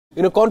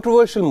In a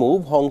controversial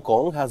move, Hong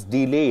Kong has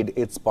delayed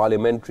its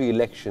parliamentary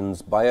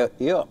elections by a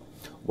year.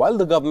 While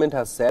the government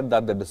has said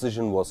that the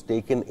decision was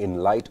taken in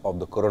light of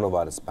the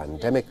coronavirus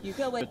pandemic,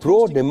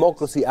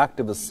 pro-democracy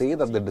activists say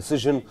that the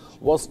decision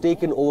was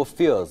taken over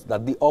fears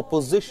that the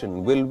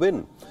opposition will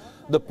win.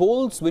 The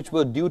polls, which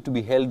were due to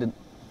be held in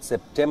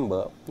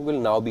September, will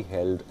now be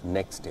held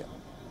next year.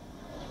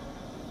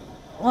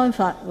 安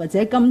法或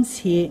者今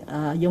次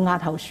要押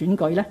後選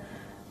舉呢，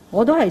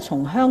我都係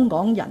從香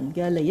港人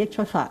嘅利益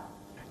出發。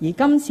 而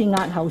今次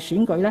押後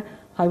選舉呢，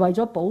係為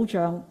咗保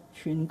障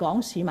全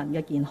港市民嘅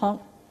健康。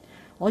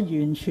我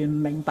完全唔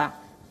明白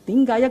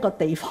點解一個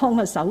地方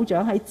嘅首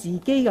長喺自己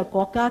嘅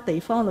國家地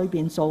方裏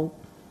邊做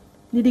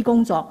呢啲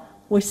工作，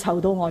會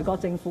受到外國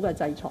政府嘅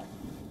制裁。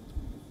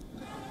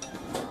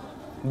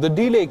The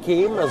delay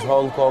came as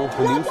Hong Kong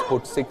police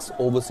put 6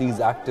 overseas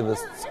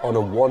activists on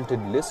a wanted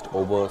list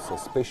over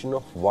suspicion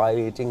of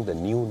violating the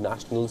new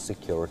national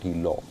security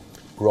law.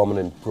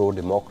 Prominent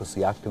pro-democracy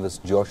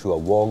activist Joshua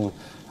Wong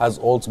has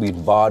also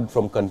been barred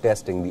from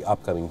contesting the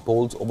upcoming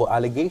polls over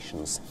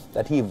allegations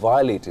that he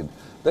violated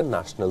the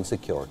national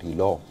security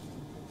law.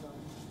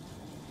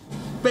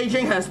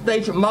 Beijing has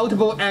staged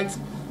multiple acts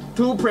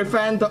to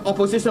prevent the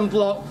opposition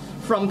bloc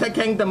from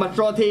taking the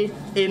majority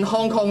in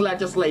Hong Kong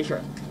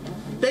legislature.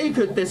 They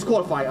could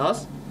disqualify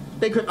us,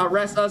 they could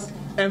arrest us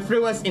and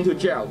throw us into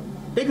jail.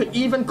 They could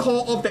even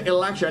call off the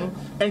election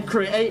and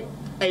create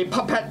a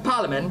puppet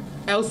parliament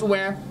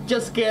elsewhere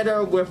just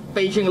together with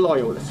Beijing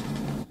loyalists.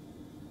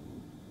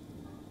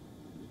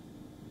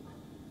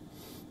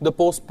 The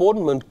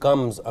postponement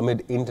comes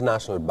amid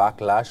international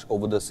backlash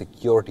over the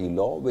security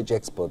law, which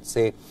experts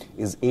say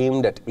is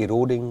aimed at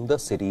eroding the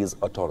city's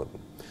autonomy.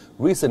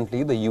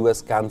 Recently, the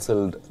US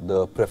cancelled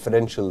the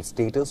preferential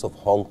status of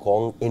Hong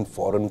Kong in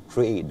foreign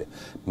trade.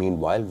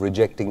 Meanwhile,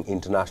 rejecting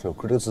international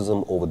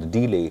criticism over the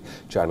delay,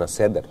 China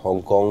said that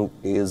Hong Kong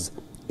is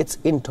its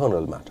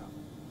internal matter.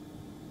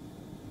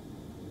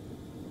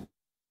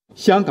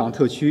 香港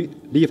特区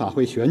立法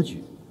会选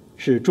举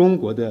是中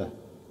国的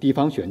地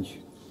方选举，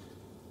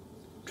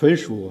纯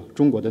属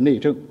中国的内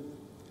政。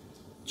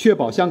确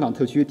保香港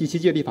特区第7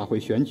届立法会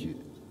选举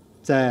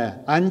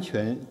在安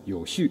全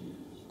有序、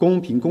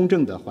公平公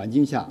正的环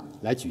境下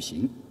来举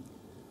行，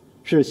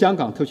是香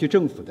港特区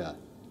政府的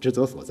职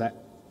责所在。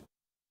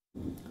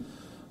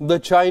The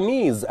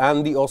Chinese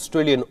and the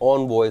Australian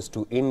envoys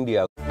to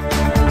India